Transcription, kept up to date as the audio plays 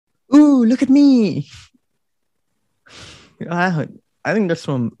look at me. I, I think that's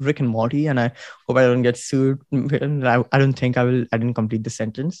from Rick and Morty, and I hope I don't get sued. I don't think I will. I didn't complete the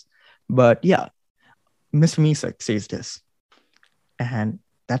sentence. But yeah, Mr. Meesak says this. And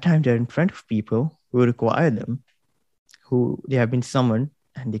that time they're in front of people who require them, who they have been summoned,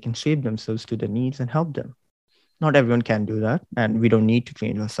 and they can shape themselves to their needs and help them. Not everyone can do that, and we don't need to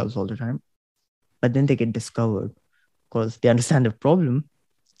change ourselves all the time. But then they get discovered because they understand the problem.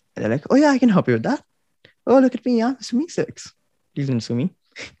 And they're like, oh, yeah, I can help you with that. Oh, look at me. I'm Mr. Meeseeks. Please don't sue me.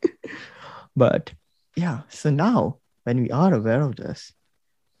 But yeah, so now when we are aware of this,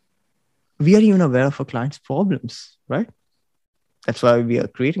 we are even aware of our client's problems, right? That's why we are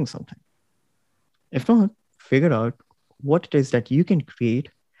creating something. If not, figure out what it is that you can create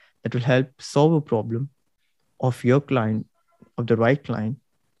that will help solve a problem of your client, of the right client,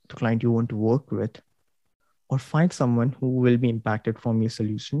 the client you want to work with, or find someone who will be impacted from your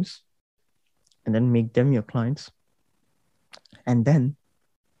solutions and then make them your clients and then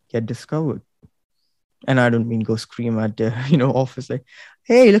get discovered. And I don't mean go scream at the office like,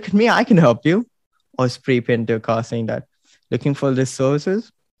 hey, look at me, I can help you. Or spray paint their car saying that looking for these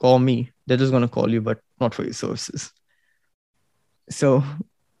services, call me. They're just going to call you, but not for your services. So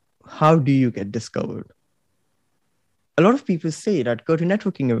how do you get discovered? A lot of people say that go to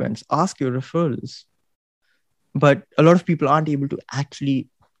networking events, ask your referrals. But a lot of people aren't able to actually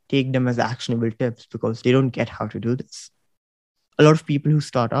take them as actionable tips because they don't get how to do this. A lot of people who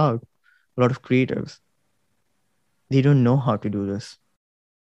start out, a lot of creatives, they don't know how to do this.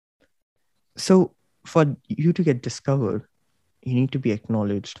 So for you to get discovered, you need to be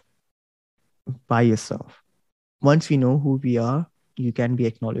acknowledged by yourself. Once we know who we are, you can be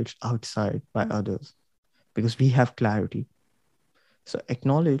acknowledged outside by others because we have clarity. So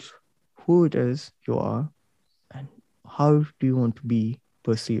acknowledge who it is you are and how do you want to be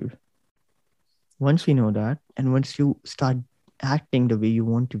perceived. Once we know that, and once you start acting the way you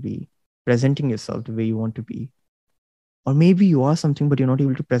want to be, presenting yourself the way you want to be, or maybe you are something, but you're not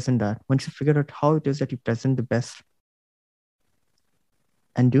able to present that. Once you figure out how it is that you present the best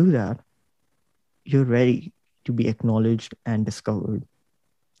and do that, you're ready to be acknowledged and discovered.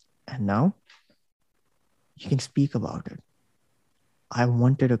 And now you can speak about it. I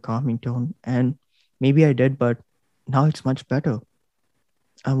wanted a calming tone, and maybe I did, but now it's much better.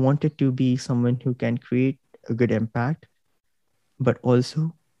 I wanted to be someone who can create a good impact, but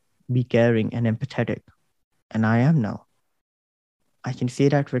also be caring and empathetic. And I am now. I can say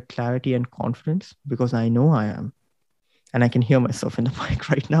that with clarity and confidence because I know I am. And I can hear myself in the mic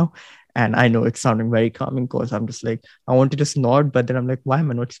right now. And I know it's sounding very calming because I'm just like, I want to just nod, but then I'm like, why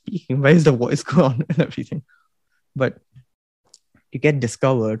am I not speaking? Where is the voice gone and everything? But to get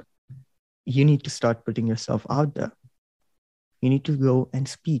discovered, you need to start putting yourself out there. You need to go and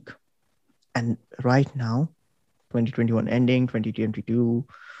speak. And right now, 2021 ending, 2022,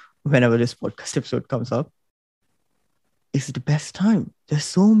 whenever this podcast episode comes up, is the best time. There's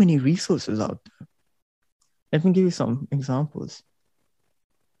so many resources out there. Let me give you some examples.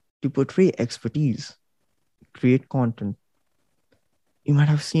 To portray expertise, create content. You might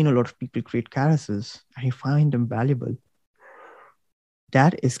have seen a lot of people create characters and you find them valuable.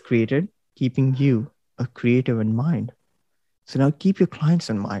 That is created keeping you a creative in mind. So now keep your clients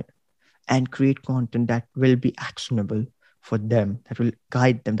in mind and create content that will be actionable for them, that will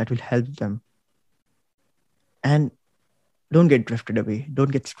guide them, that will help them. And don't get drifted away.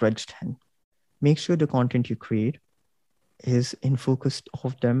 Don't get stretched thin. Make sure the content you create is in focus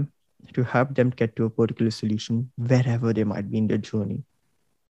of them to help them get to a particular solution wherever they might be in their journey.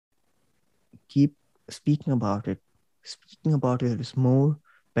 Keep speaking about it. Speaking about it is more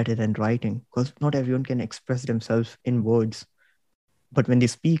better than writing because not everyone can express themselves in words. But when they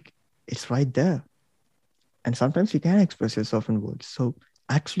speak, it's right there. And sometimes you can express yourself in words. So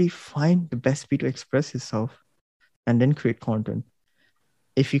actually find the best way to express yourself and then create content.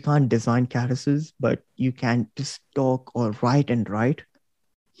 If you can't design characters, but you can just talk or write and write,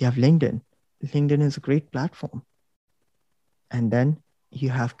 you have LinkedIn. LinkedIn is a great platform. And then you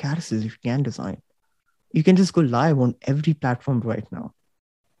have characters if you can design. You can just go live on every platform right now.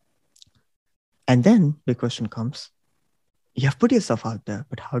 And then the question comes, you have put yourself out there,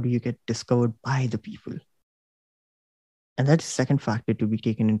 but how do you get discovered by the people? And that's the second factor to be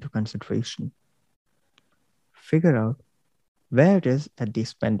taken into consideration. Figure out where it is that they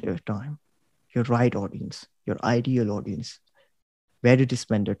spend their time, your right audience, your ideal audience. Where do they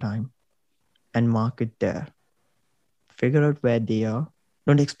spend their time? And market there. Figure out where they are.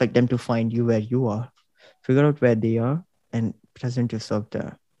 Don't expect them to find you where you are. Figure out where they are and present yourself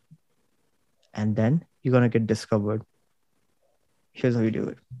there. And then you're going to get discovered. Here's how you do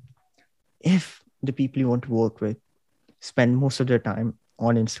it. If the people you want to work with spend most of their time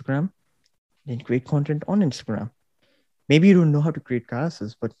on Instagram, then create content on Instagram. Maybe you don't know how to create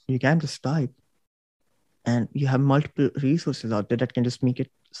classes, but you can just type, and you have multiple resources out there that can just make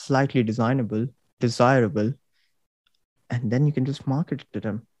it slightly designable, desirable, and then you can just market it to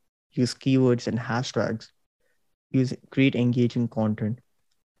them. Use keywords and hashtags, use create engaging content,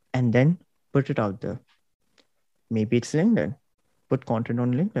 and then put it out there. Maybe it's LinkedIn. Put content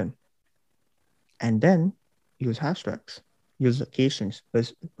on LinkedIn, and then use hashtags. Use locations.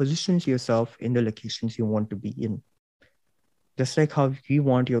 Positions yourself in the locations you want to be in. Just like how you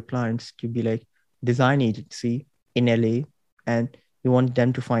want your clients to be like design agency in LA, and you want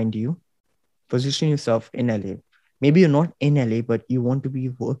them to find you. Position yourself in LA. Maybe you're not in LA, but you want to be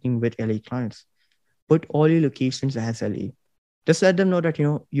working with LA clients. Put all your locations as LA. Just let them know that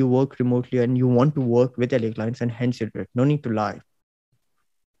you work remotely and you want to work with LA clients, and hence you do it. No need to lie.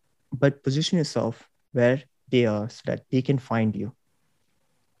 But position yourself where they are so that they can find you.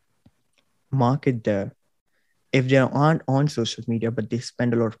 Market there. If they aren't on social media, but they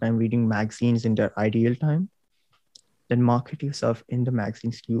spend a lot of time reading magazines in their ideal time, then market yourself in the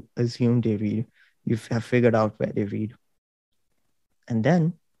magazines you assume they read. You have figured out where they read. And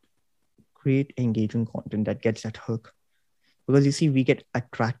then create engaging content that gets that hook. Because you see, we get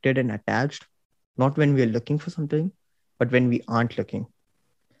attracted and attached, not when we're looking for something, but when we aren't looking.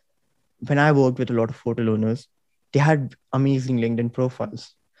 When I worked with a lot of hotel owners, they had amazing LinkedIn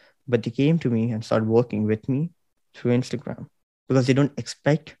profiles, but they came to me and started working with me through Instagram because they don't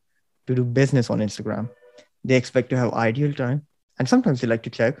expect to do business on Instagram. They expect to have ideal time. And sometimes they like to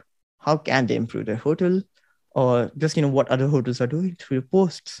check how can they improve their hotel, or just, what other hotels are doing through the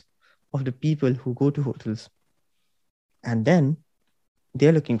posts of the people who go to hotels. And then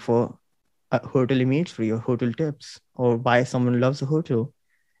they're looking for a hotel imagery or hotel tips or why someone loves a hotel.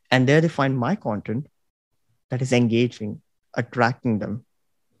 And there they find my content that is engaging, attracting them.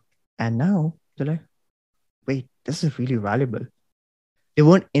 And now they're like, wait, this is really valuable. They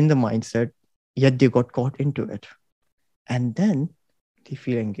weren't in the mindset, yet they got caught into it. And then they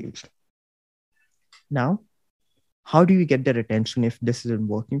feel engaged. Now, how do you get their attention if this isn't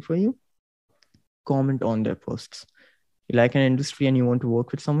working for you? Comment on their posts. You like an industry and you want to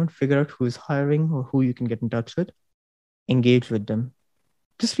work with someone, figure out who is hiring or who you can get in touch with, engage with them.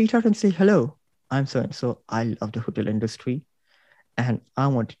 Just reach out and say, hello, I'm so and so. I love the hotel industry and I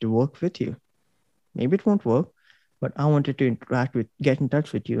wanted to work with you. Maybe it won't work, but I wanted to get in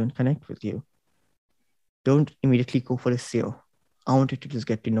touch with you and connect with you. Don't immediately go for a sale. I wanted to just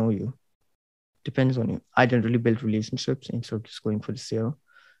get to know you. Depends on you. I generally build relationships instead of just going for the sale.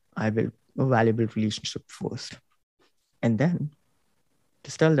 I build a valuable relationship first. And then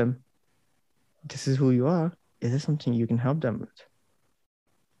just tell them, this is who you are. Is there something you can help them with?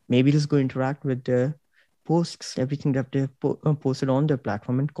 Maybe just go interact with their posts, everything that they've posted on their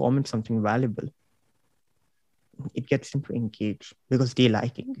platform, and comment something valuable. It gets them to engage because they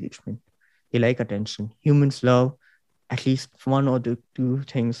like engagement. They like attention. Humans love at least one or the two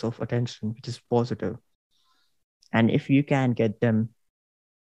things of attention, which is positive. And if you can get them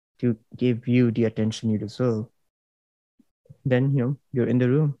to give you the attention you deserve, then you're in the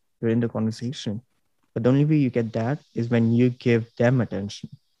room, you're in the conversation. But the only way you get that is when you give them attention.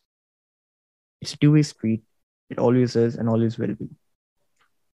 It's a two-way street. It always is and always will be.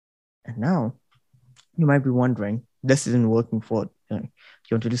 And now you might be wondering, this isn't working for you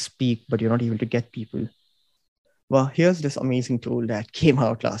wanted to speak, but you're not able to get people. Well, here's this amazing tool that came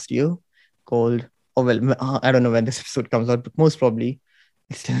out last year called, I don't know when this episode comes out, but most probably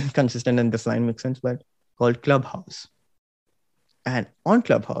it's still consistent and this line makes sense, but called Clubhouse. And on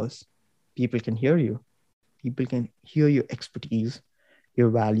Clubhouse, people can hear you. People can hear your expertise, your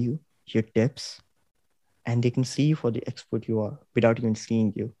value, your tips, and they can see you for the expert you are without even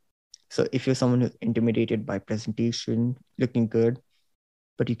seeing you. So if you're someone who's intimidated by presentation, looking good,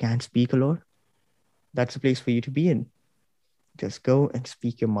 but you can't speak a lot, that's a place for you to be in. Just go and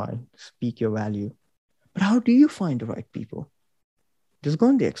speak your mind, speak your value. But how do you find the right people? Just go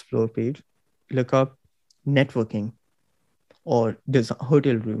on the Explore page, look up networking, or there's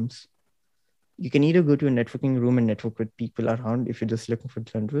hotel rooms. You can either go to a networking room and network with people around if you're just looking for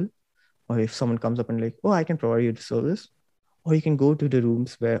general, or if someone comes up and like, oh, I can provide you the service. Or you can go to the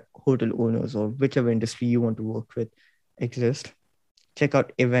rooms where hotel owners or whichever industry you want to work with exist. Check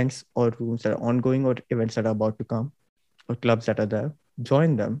out events or rooms that are ongoing or events that are about to come or clubs that are there.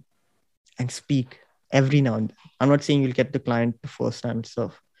 Join them and speak every now and then. I'm not saying you'll get the client the first time and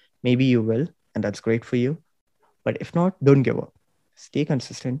stuff. Maybe you will, and that's great for you. But if not, don't give up. Stay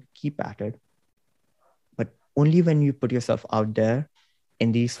consistent, keep at it. But only when you put yourself out there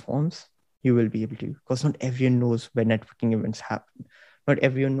in these forms, you will be able to, because not everyone knows where networking events happen. Not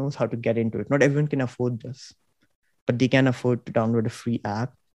everyone knows how to get into it. Not everyone can afford this, but they can afford to download a free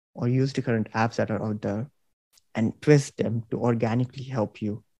app or use the current apps that are out there and twist them to organically help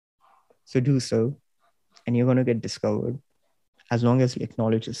you. So do so, and you're going to get discovered as long as you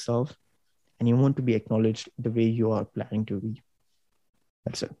acknowledge yourself and you want to be acknowledged the way you are planning to be.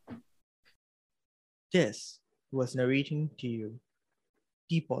 That's it. This was Narrating to You,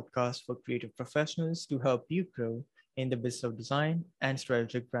 the podcast for creative professionals to help you grow in the business of design and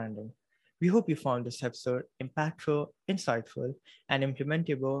strategic branding. We hope you found this episode impactful, insightful, and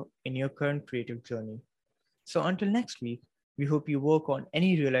implementable in your current creative journey. So until next week, we hope you work on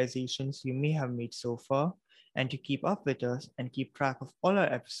any realizations you may have made so far. And to keep up with us and keep track of all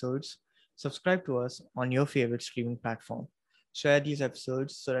our episodes, subscribe to us on your favorite streaming platform. Share these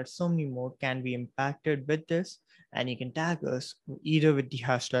episodes so that so many more can be impacted with this, and you can tag us either with the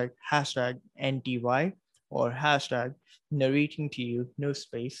hashtag NTY or hashtag narrating to you, no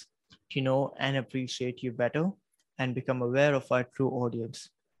space, to know and appreciate you better and become aware of our true audience.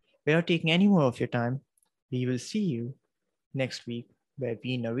 Without taking any more of your time, we will see you next week where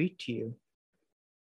we narrate to you.